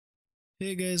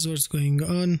Hey guys, what's going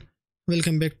on?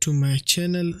 Welcome back to my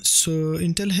channel. So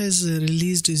Intel has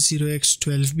released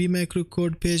 0x12B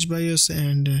microcode page BIOS,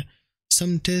 and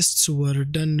some tests were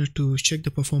done to check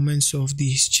the performance of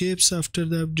these chips after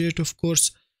the update, of course.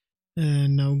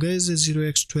 Now guys,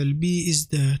 0x12B is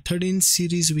the 13th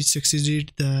series which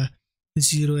succeeded the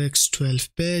 0x12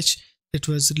 patch that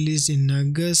was released in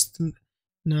August.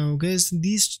 Now guys,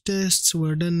 these tests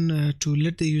were done to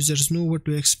let the users know what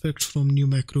to expect from new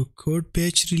microcode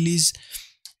patch release,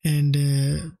 and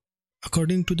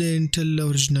according to the Intel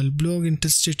original blog, Intel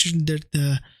stated that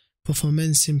the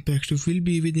performance impact will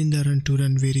be within the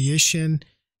run-to-run variation,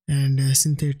 and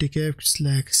synthetic apps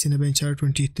like Cinbench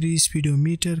R15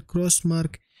 speedometer,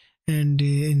 crossmark, and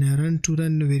in a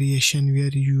run-to-run variation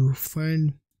where you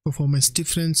find performance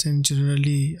difference and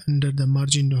generally under the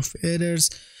margin of errors.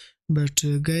 But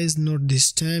guys, not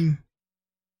this time,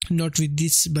 not with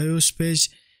this BIOS patch.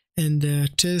 And the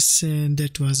test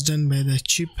that was done by the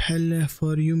chip hell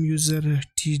forum user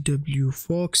TW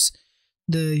Fox.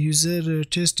 The user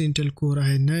test Intel Core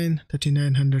i9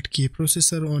 3900K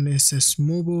processor on ASUS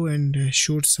Mobo and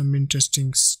showed some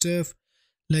interesting stuff,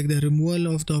 like the removal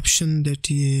of the option that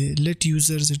let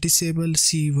users disable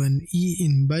C1E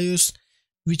in BIOS,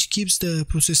 which keeps the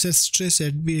processor stress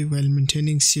at bay while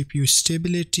maintaining CPU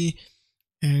stability.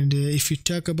 And if you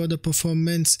talk about the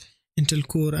performance, Intel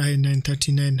Core i9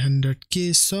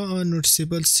 3900K saw a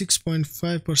noticeable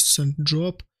 6.5%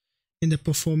 drop in the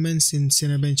performance in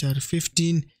Cinbench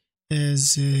R15,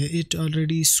 as it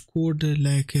already scored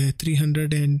like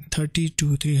 330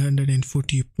 to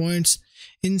 340 points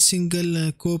in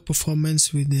single core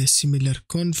performance with a similar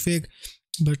config.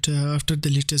 But after the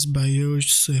latest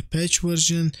BIOS patch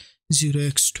version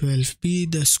 0x12B,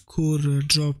 the score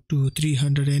dropped to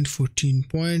 314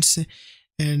 points,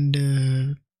 and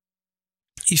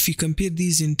if we compare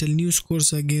these Intel new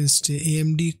scores against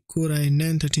AMD Core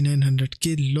i9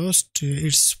 3900K, lost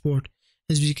its spot,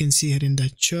 as we can see here in the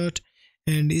chart,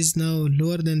 and is now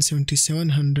lower than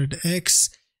 7700X,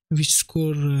 which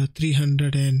score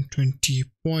 320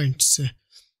 points.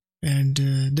 And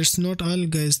that's not all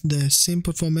guys, the same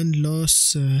performance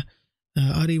loss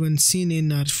are even seen in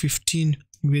R15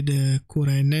 with Core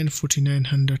i9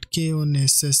 4900K on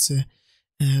ASUS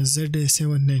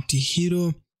Z790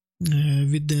 Hero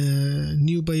with the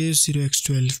new BIOS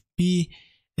 0x12B,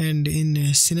 and in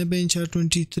Cinbench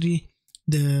R23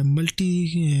 the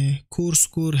multi-core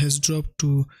score has dropped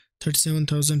to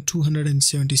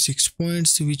 37,276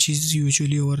 points, which is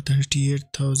usually over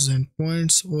 38,000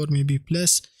 points or maybe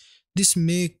plus. This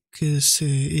makes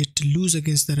it lose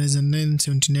against the Ryzen 9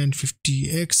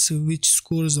 7950X, which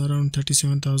scores around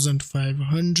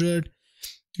 37,500.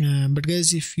 But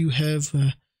guys, if you have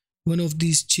one of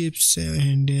these chips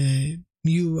and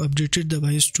you updated the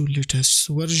BIOS to latest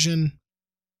version,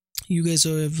 you guys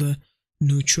have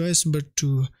no choice but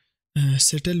to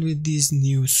settle with these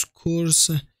new scores.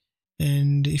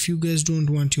 And if you guys don't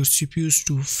want your CPUs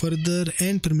to further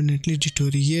and permanently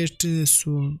deteriorate,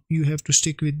 so you have to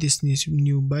stick with this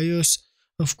new BIOS.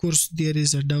 Of course, there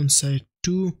is a downside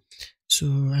too, so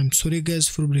I'm sorry guys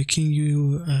for breaking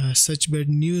you such bad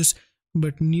news,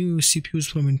 but new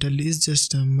CPUs from Intel is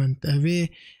just a month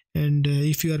away, and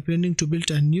if you are planning to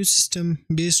build a new system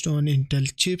based on Intel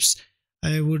chips,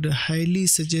 I would highly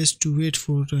suggest to wait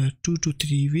for 2 to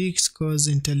 3 weeks, cause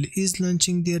Intel is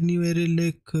launching their new Array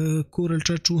Lake Core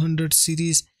Ultra 200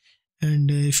 series,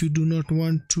 and if you do not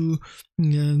want to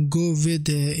go with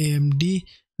AMD,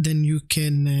 then you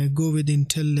can go with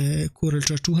Intel Core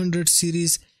Ultra 200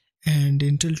 series. And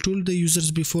Intel told the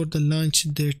users before the launch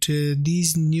that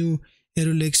these new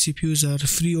Array Lake CPUs are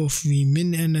free of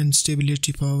vmin and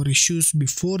instability power issues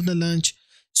before the launch.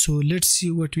 So let's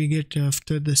see what we get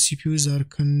after the CPUs are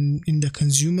in the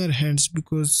consumer hands,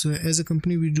 because as a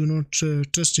company we do not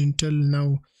trust Intel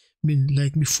now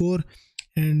like before,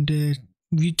 and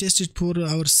we test it for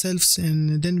ourselves,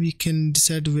 and then we can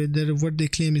decide whether what they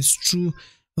claim is true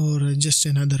or just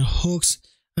another hoax.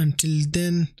 Until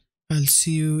then, I'll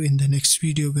see you in the next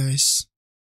video guys.